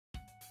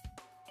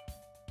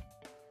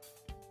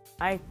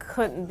I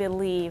couldn't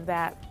believe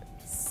that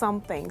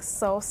something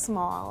so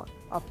small,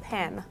 a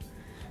pen,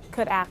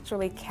 could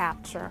actually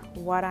capture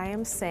what I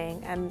am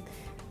saying and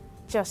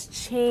just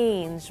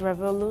change,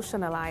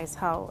 revolutionize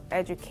how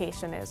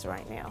education is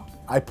right now.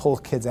 I pull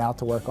kids out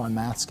to work on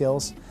math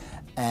skills,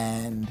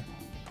 and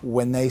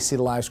when they see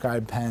the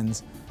LiveScribe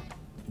pens,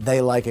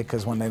 they like it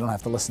because when they don't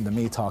have to listen to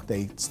me talk,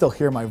 they still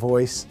hear my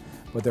voice,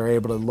 but they're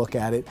able to look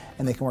at it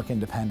and they can work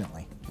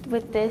independently.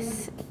 With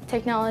this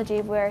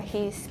technology where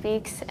he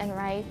speaks and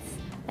writes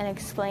and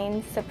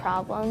explains the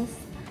problems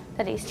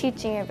that he's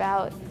teaching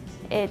about,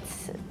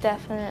 it's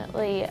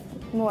definitely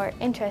more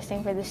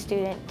interesting for the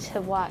student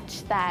to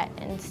watch that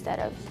instead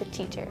of the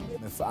teacher.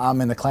 If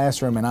I'm in the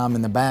classroom and I'm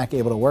in the back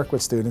able to work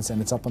with students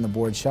and it's up on the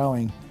board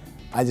showing,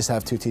 I just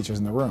have two teachers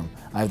in the room.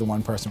 I have the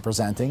one person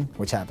presenting,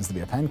 which happens to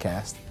be a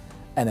pencast,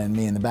 and then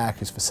me in the back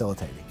who's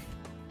facilitating.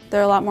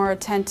 They're a lot more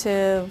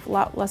attentive, a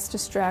lot less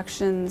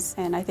distractions,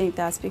 and I think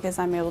that's because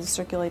I'm able to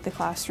circulate the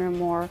classroom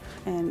more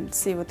and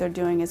see what they're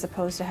doing as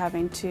opposed to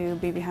having to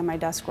be behind my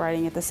desk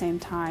writing at the same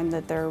time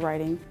that they're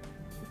writing.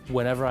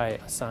 Whenever I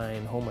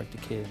assign homework to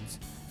kids,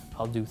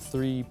 I'll do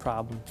 3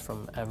 problems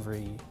from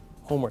every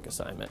homework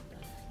assignment,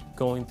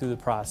 going through the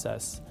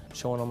process,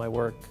 showing all my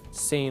work,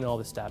 saying all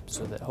the steps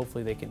so that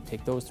hopefully they can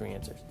take those 3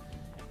 answers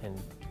and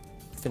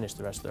finish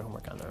the rest of their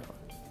homework on their own.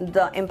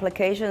 The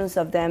implications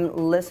of them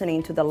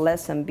listening to the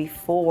lesson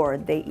before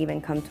they even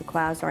come to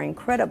class are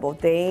incredible.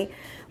 They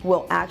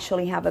will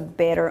actually have a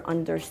better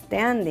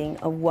understanding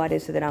of what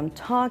is it that I'm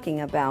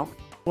talking about.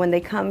 When they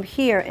come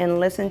here and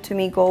listen to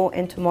me go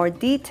into more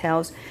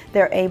details,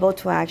 they're able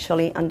to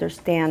actually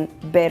understand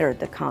better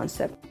the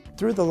concept.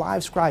 Through the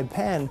LiveScribe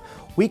pen,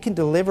 we can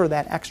deliver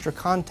that extra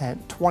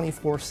content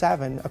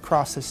 24/7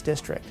 across this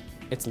district.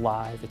 It's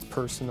live, it's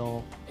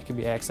personal, it can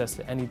be accessed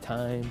at any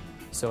time.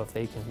 So if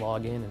they can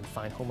log in and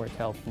find homework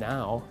help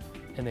now,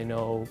 and they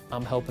know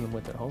I'm helping them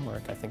with their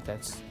homework, I think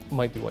that's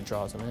might be what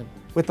draws them in.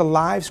 With the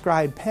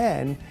LiveScribe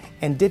pen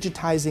and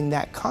digitizing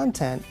that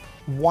content,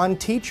 one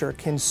teacher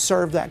can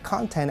serve that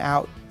content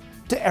out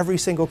to every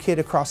single kid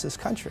across this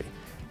country.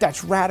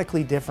 That's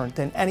radically different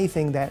than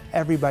anything that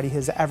everybody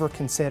has ever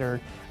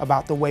considered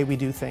about the way we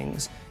do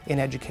things in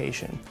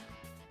education.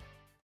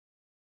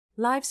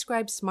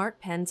 LiveScribe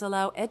Smart Pens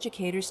allow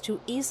educators to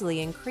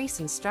easily increase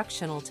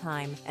instructional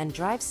time and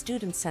drive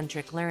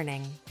student-centric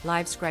learning.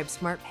 LiveScribe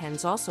Smart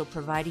Pens also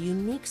provide a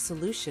unique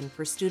solution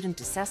for student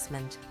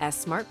assessment, as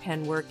Smart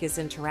Pen work is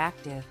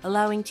interactive,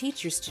 allowing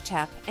teachers to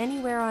tap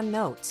anywhere on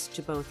notes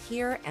to both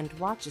hear and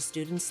watch a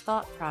student's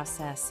thought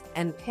process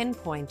and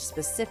pinpoint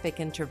specific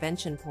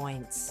intervention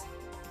points.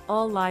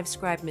 All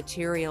LiveScribe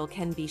material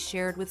can be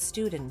shared with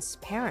students,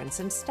 parents,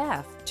 and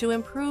staff to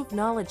improve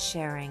knowledge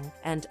sharing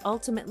and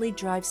ultimately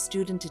drive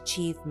student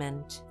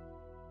achievement.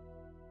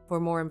 For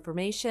more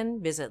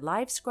information, visit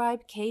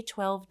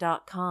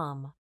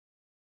livescribek12.com.